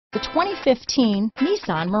The 2015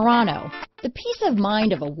 Nissan Murano. The peace of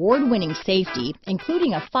mind of award-winning safety,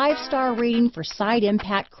 including a 5-star rating for side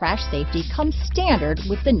impact crash safety, comes standard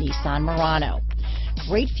with the Nissan Murano.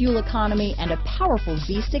 Great fuel economy and a powerful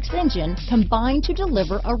V6 engine combine to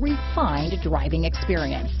deliver a refined driving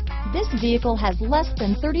experience. This vehicle has less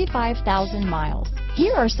than 35,000 miles.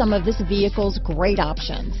 Here are some of this vehicle's great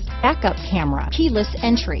options: backup camera, keyless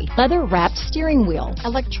entry, leather-wrapped steering wheel,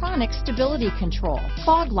 electronic stability control,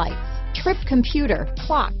 fog lights, trip computer,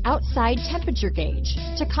 clock, outside temperature gauge,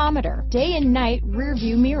 tachometer, day and night rear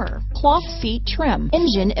view mirror, cloth seat trim,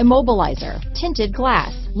 engine immobilizer, tinted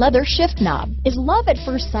glass, leather shift knob. Is love at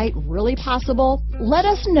first sight really possible? Let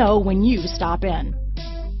us know when you stop in.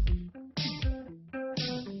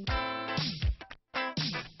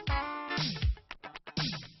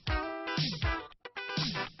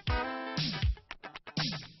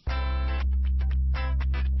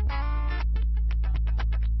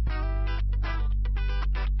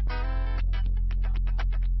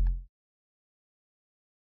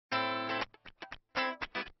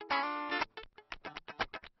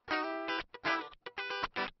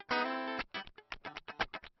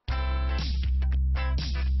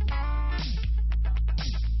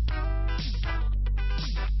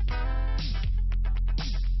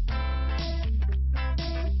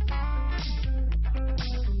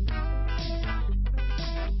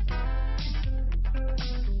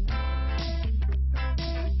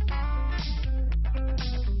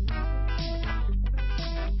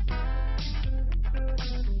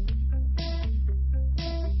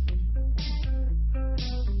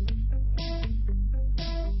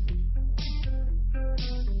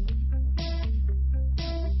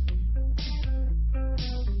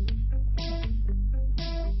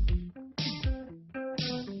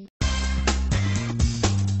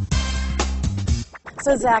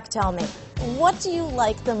 So Zach, tell me, what do you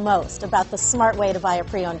like the most about the smart way to buy a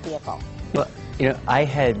pre-owned vehicle? Well, I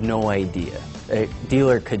had no idea a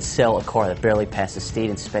dealer could sell a car that barely passed the state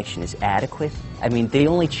inspection as adequate. I mean, they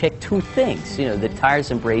only check 2 things. The tires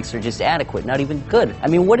and brakes are just adequate, not even good. I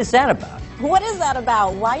mean, what is that about? What is that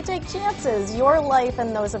about? Why take chances? Your life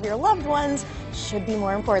and those of your loved ones should be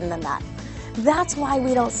more important than that. That's why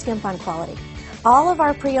we don't skimp on quality. All of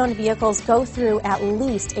our pre-owned vehicles go through at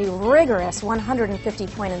least a rigorous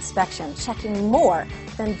 150-point inspection, checking more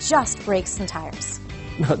than just brakes and tires.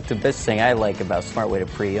 The best thing I like about Smart Way to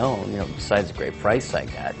Pre-Own, besides the great price I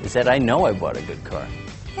got, is that I know I bought a good car.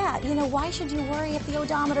 Yeah, why should you worry if the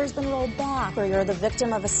odometer's been rolled back, or you're the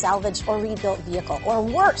victim of a salvaged or rebuilt vehicle, or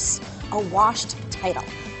worse, a washed title?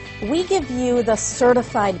 We give you the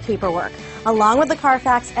certified paperwork, along with the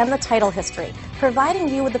CARFAX and the title history, providing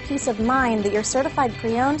you with the peace of mind that your certified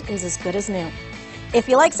pre-owned is as good as new. If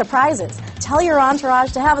you like surprises, tell your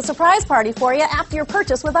entourage to have a surprise party for you after your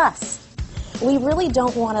purchase with us. We really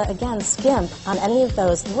don't want to, again, skimp on any of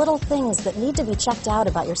those little things that need to be checked out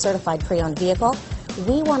about your certified pre-owned vehicle.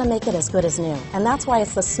 We want to make it as good as new, and that's why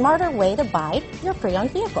it's the smarter way to buy your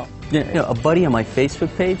pre-owned vehicle. Yeah, a buddy on my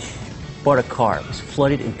Facebook page bought a car. It was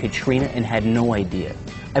flooded in Katrina and had no idea.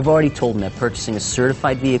 I've already told him that purchasing a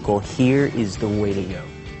certified vehicle here is the way to go.